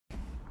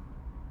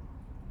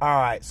All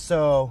right,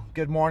 so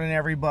good morning,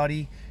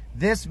 everybody.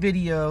 This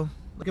video,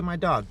 look at my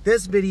dog.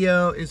 This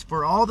video is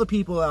for all the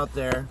people out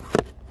there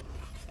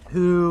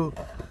who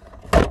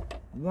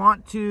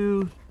want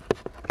to,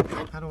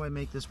 how do I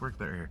make this work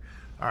better here?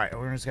 All right,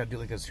 we're just gonna do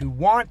it like this. Who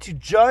want to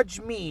judge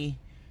me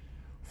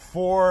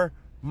for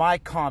my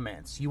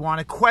comments. You want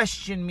to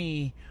question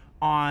me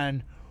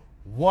on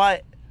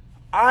what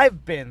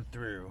I've been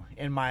through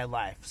in my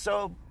life.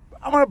 So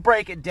I'm gonna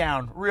break it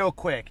down real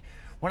quick.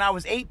 When I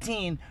was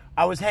 18,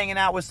 I was hanging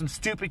out with some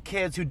stupid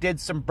kids who did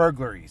some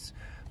burglaries.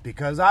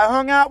 Because I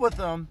hung out with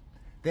them,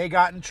 they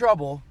got in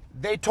trouble.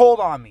 They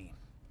told on me.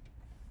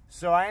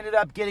 So I ended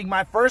up getting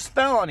my first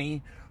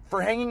felony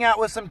for hanging out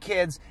with some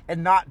kids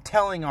and not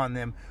telling on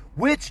them,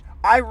 which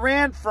I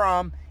ran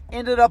from,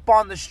 ended up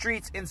on the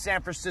streets in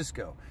San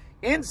Francisco.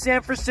 In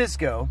San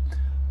Francisco,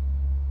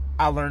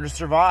 I learned to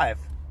survive.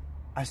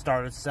 I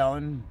started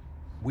selling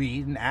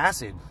weed and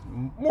acid,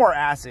 more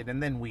acid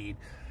and then weed.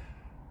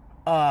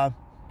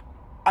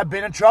 I've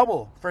been in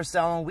trouble for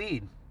selling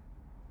weed.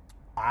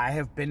 I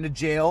have been to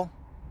jail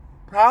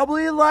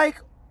probably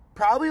like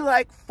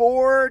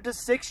 4 to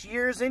 6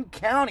 years in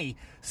county.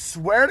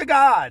 Swear to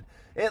God,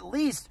 at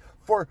least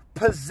for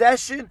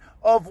possession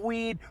of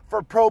weed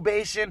for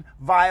probation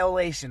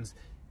violations.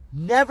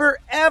 Never,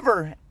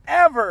 ever,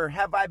 ever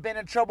have I been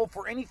in trouble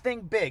for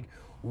anything big.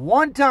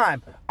 One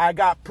time, I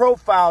got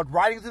profiled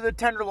riding through the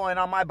Tenderloin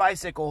on my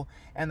bicycle,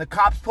 and the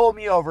cops pulled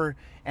me over,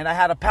 and I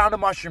had a pound of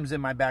mushrooms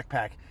in my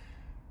backpack.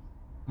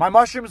 My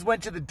mushrooms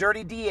went to the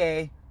dirty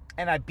DA,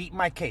 and I beat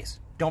my case.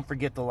 Don't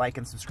forget to like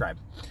and subscribe.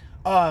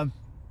 In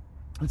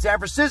San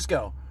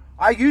Francisco,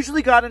 I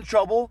usually got in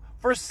trouble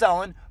for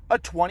selling a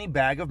 20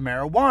 bag of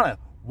marijuana.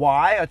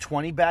 Why a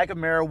 20 bag of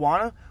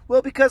marijuana?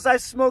 Well, because I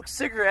smoked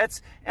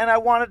cigarettes, and I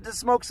wanted to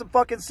smoke some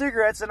fucking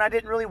cigarettes, and I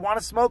didn't really want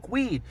to smoke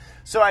weed.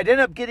 So I'd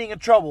end up getting in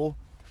trouble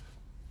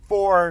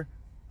for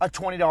a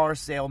 $20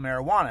 sale of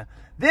marijuana.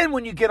 Then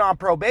when you get on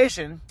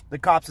probation, the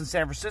cops in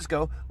San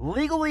Francisco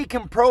legally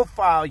can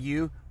profile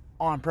you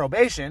on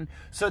probation,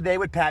 so they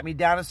would pat me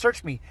down and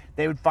search me.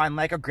 They would find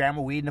like a gram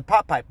of weed and a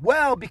pot pipe.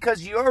 Well,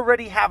 because you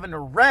already have an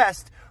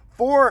arrest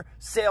for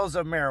sales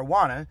of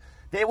marijuana,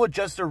 they will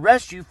just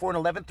arrest you for an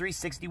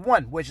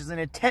 11361, which is an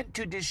intent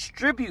to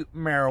distribute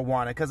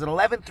marijuana, because an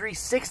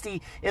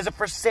 11360 is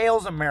for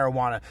sales of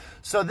marijuana.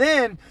 So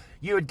then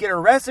you would get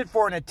arrested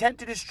for an intent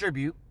to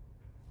distribute.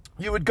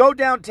 You would go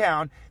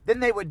downtown,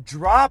 then they would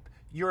drop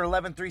your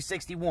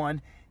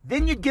 11361,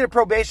 then you'd get a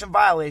probation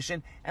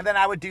violation, and then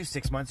I would do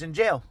 6 months in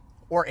jail,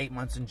 or 8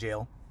 months in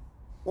jail,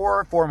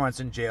 or 4 months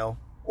in jail,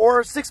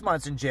 or 6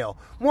 months in jail.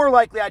 More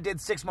likely I did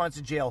 6 months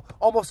in jail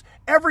almost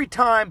every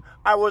time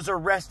I was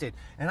arrested.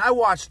 And I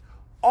watched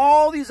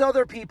all these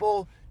other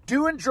people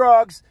doing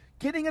drugs,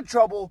 getting in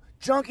trouble,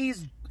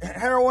 junkies,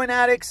 heroin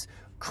addicts,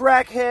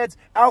 crackheads,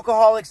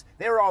 alcoholics.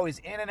 They were always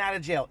in and out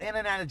of jail, in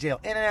and out of jail,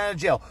 in and out of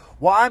jail.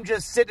 While I'm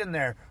just sitting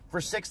there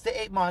for 6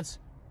 to 8 months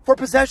for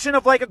possession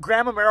of like a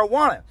gram of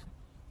marijuana.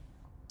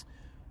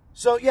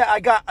 So yeah, I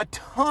got a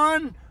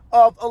ton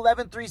of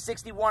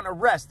 11361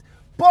 arrests,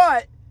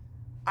 but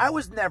I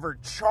was never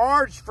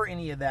charged for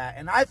any of that.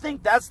 And I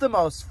think that's the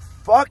most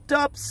fucked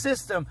up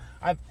system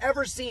I've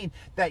ever seen,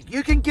 that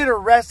you can get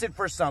arrested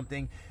for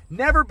something,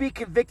 never be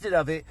convicted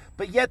of it,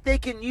 but yet they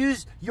can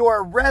use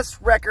your arrest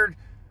record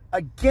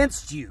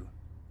against you.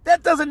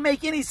 That doesn't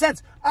make any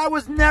sense. I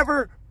was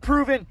never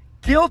proven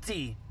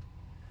guilty.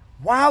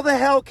 How the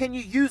hell can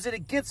you use it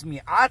against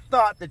me? I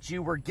thought that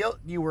you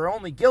were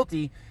only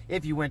guilty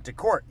if you went to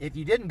court. If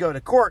you didn't go to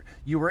court,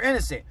 you were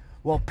innocent.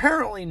 Well,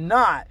 apparently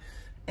not.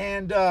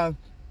 And then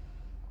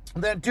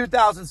in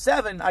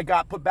 2007, I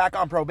got put back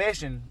on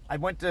probation. I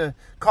went to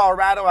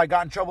Colorado. I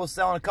got in trouble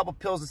selling a couple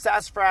pills of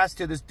sassafras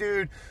to this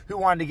dude who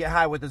wanted to get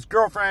high with his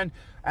girlfriend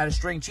at a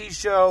string cheese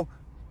show.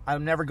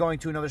 I'm never going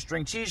to another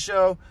string cheese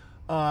show.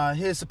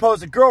 His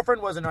supposed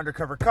girlfriend was an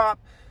undercover cop.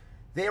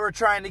 They were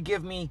trying to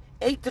give me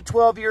 8 to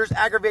 12 years,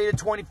 aggravated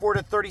 24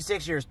 to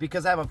 36 years,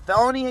 because I have a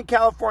felony in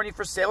California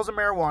for sales of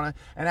marijuana,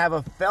 and I have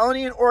a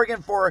felony in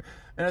Oregon for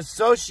an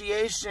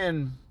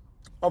association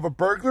of a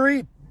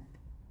burglary,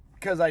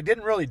 because I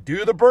didn't really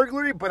do the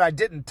burglary, but I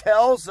didn't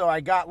tell, so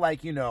I got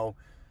like, you know,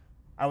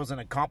 I was an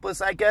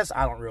accomplice, I guess.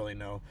 I don't really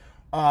know.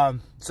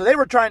 So they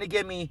were trying to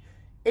give me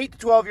 8 to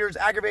 12 years,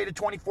 aggravated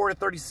 24 to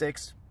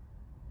 36.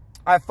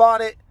 I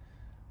fought it.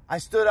 I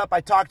stood up,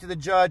 I talked to the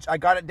judge, I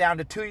got it down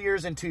to 2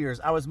 years and 2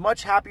 years. I was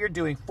much happier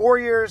doing 4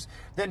 years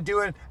than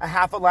doing a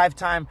half a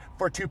lifetime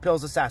for 2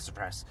 pills of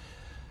sassafras.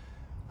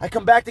 I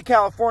come back to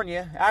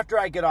California after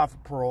I get off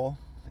of parole,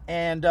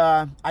 and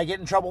I get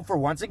in trouble for,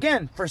 once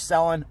again, for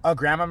selling a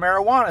gram of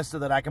marijuana so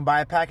that I can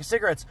buy a pack of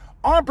cigarettes.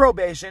 On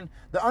probation,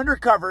 the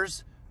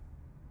undercovers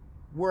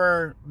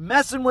were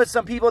messing with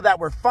some people that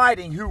were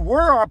fighting, who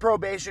were on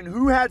probation,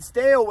 who had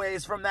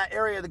stayaways from that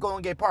area of the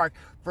Golden Gate Park.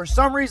 For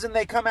some reason,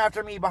 they come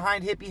after me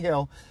behind Hippie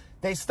Hill.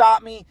 They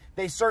stop me.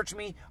 They search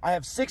me. I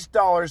have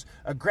 $6,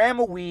 a gram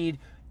of weed,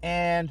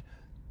 and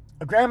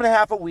a gram and a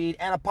half of weed,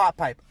 and a pot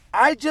pipe.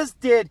 I just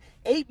did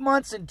 8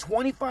 months and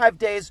 25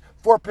 days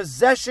for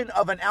possession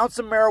of an ounce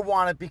of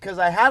marijuana because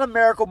I had a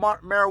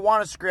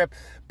marijuana script,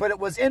 but it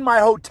was in my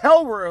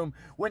hotel room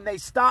when they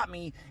stopped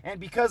me. And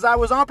because I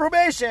was on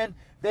probation,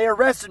 they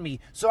arrested me.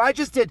 So I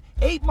just did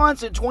 8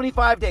 months and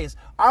 25 days.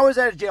 I was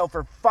out of jail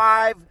for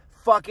 5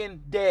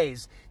 fucking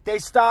days. They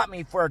stopped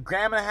me for 1.5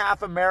 grams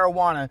of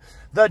marijuana.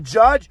 The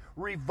judge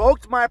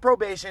revoked my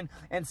probation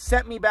and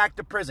sent me back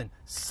to prison.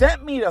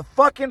 Sent me to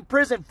fucking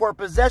prison for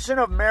possession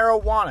of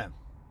marijuana.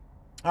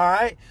 All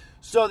right.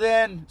 So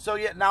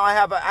yeah, now I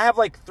have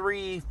like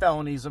 3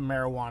 felonies of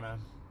marijuana.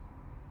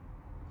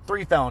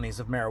 3 felonies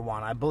of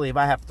marijuana. I believe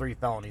I have 3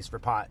 felonies for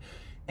pot.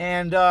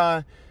 And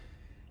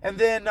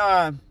then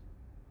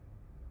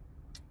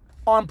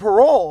on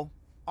parole,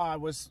 I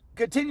was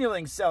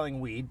continuing selling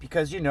weed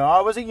because,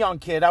 I was a young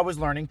kid. I was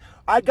learning.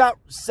 I got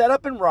set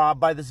up and robbed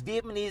by this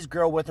Vietnamese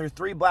girl with her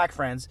 3 black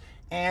friends,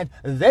 and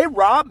they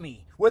robbed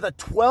me with a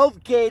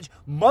 12-gauge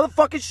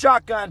motherfucking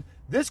shotgun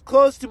this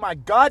close to my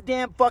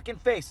goddamn fucking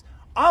face.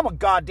 I'm a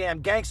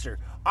goddamn gangster.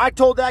 I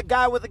told that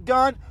guy with a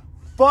gun,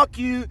 fuck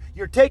you,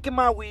 you're taking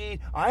my weed,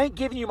 I ain't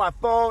giving you my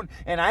phone,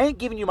 and I ain't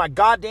giving you my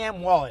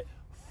goddamn wallet.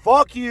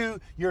 Fuck you,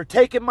 you're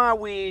taking my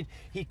weed.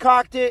 He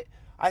cocked it.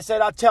 I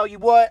said, I'll tell you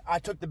what. I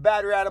took the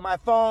battery out of my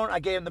phone. I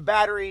gave him the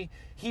battery.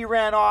 He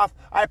ran off.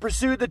 I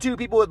pursued the 2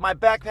 people with my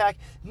backpack,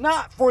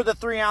 not for the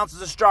 3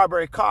 ounces of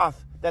strawberry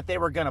cough that they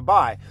were going to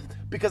buy,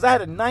 because I had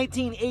a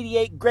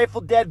 1988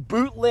 Grateful Dead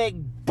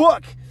bootleg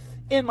book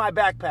in my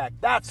backpack.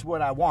 That's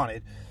what I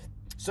wanted.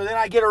 So then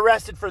I get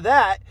arrested for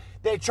that.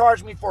 They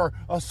charge me for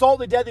assault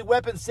with deadly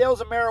weapon, sales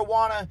of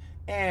marijuana,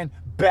 and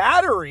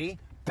battery.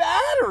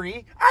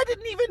 Battery? I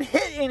didn't even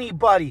hit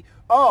anybody.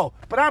 Oh,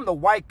 but I'm the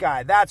white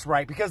guy. That's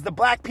right, because the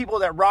black people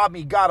that robbed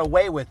me got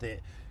away with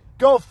it.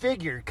 Go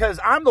figure, because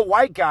I'm the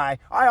white guy.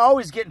 I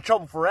always get in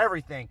trouble for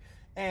everything.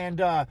 And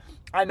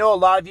I know a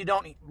lot of you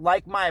don't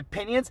like my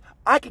opinions.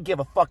 I could give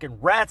a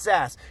fucking rat's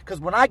ass, because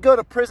when I go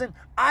to prison,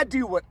 I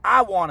do what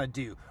I want to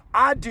do.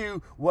 I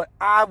do what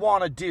I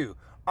want to do.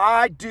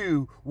 I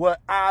do what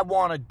I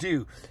want to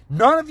do.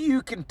 None of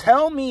you can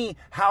tell me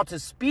how to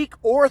speak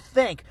or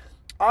think.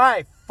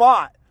 I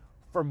fought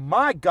for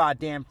my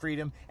goddamn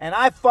freedom, and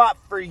I fought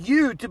for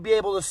you to be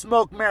able to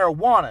smoke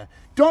marijuana.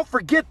 Don't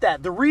forget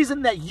that. The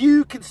reason that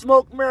you can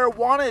smoke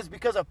marijuana is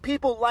because of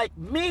people like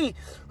me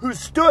who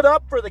stood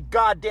up for the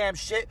goddamn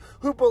shit,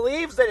 who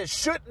believes that it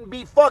shouldn't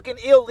be fucking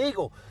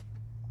illegal.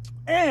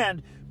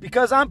 And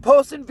because I'm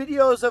posting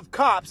videos of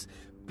cops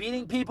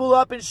beating people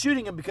up and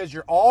shooting them because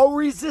you're all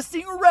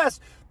resisting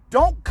arrest,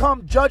 don't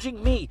come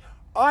judging me.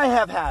 I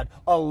have had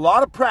a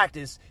lot of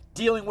practice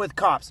dealing with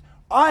cops.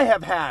 I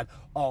have had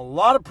a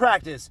lot of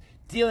practice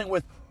dealing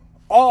with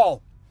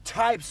all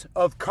types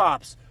of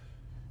cops,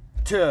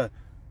 to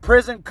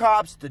prison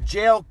cops, to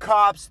jail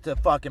cops, to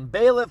fucking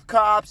bailiff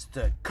cops,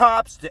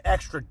 to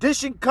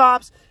extradition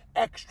cops.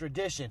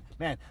 Extradition,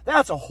 man,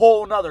 that's a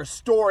whole nother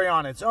story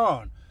on its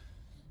own.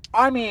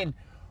 I mean,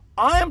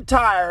 I'm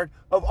tired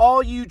of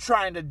all you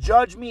trying to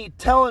judge me,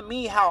 telling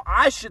me how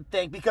I should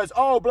think because,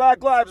 oh,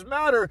 Black Lives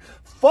Matter.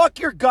 Fuck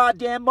your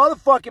goddamn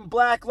motherfucking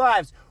Black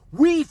Lives.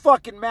 We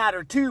fucking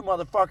matter too,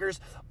 motherfuckers.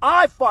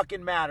 I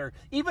fucking matter.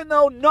 Even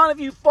though none of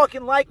you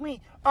fucking like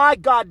me, I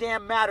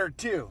goddamn matter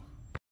too.